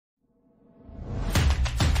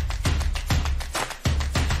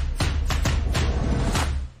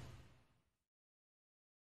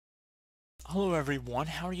Hello everyone,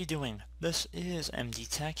 how are you doing? This is MD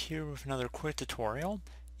Tech here with another quick tutorial.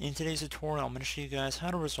 In today's tutorial, I'm going to show you guys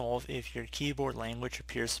how to resolve if your keyboard language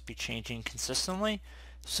appears to be changing consistently.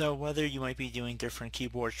 So whether you might be doing different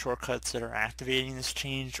keyboard shortcuts that are activating this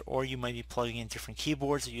change, or you might be plugging in different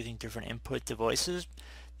keyboards or using different input devices,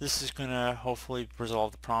 this is going to hopefully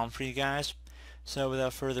resolve the problem for you guys. So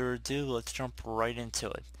without further ado, let's jump right into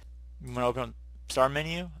it. I'm going to open up Start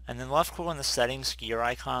menu, and then left click on the settings gear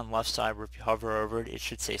icon on left side where if you hover over it, it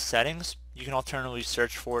should say settings. You can alternatively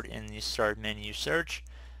search for it in the start menu search.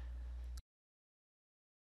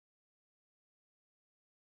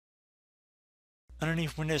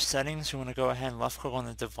 Underneath Windows settings, you want to go ahead and left click on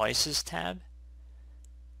the devices tab.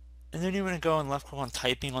 And then you want to go and left click on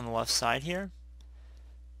typing on the left side here.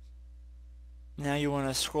 Now you want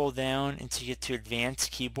to scroll down until you get to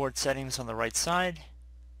advanced keyboard settings on the right side.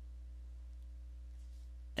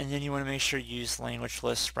 And then you want to make sure you use language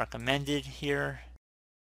list recommended here.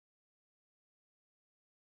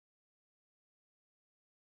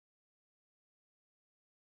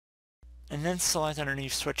 And then select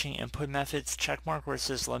underneath switching input methods checkmark where it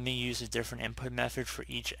says let me use a different input method for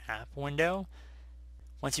each app window.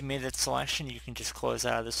 Once you made that selection, you can just close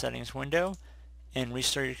out of the settings window and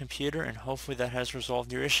restart your computer, and hopefully that has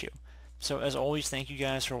resolved your issue. So as always, thank you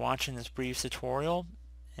guys for watching this brief tutorial,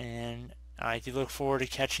 and I do look forward to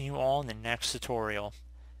catching you all in the next tutorial.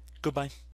 Goodbye.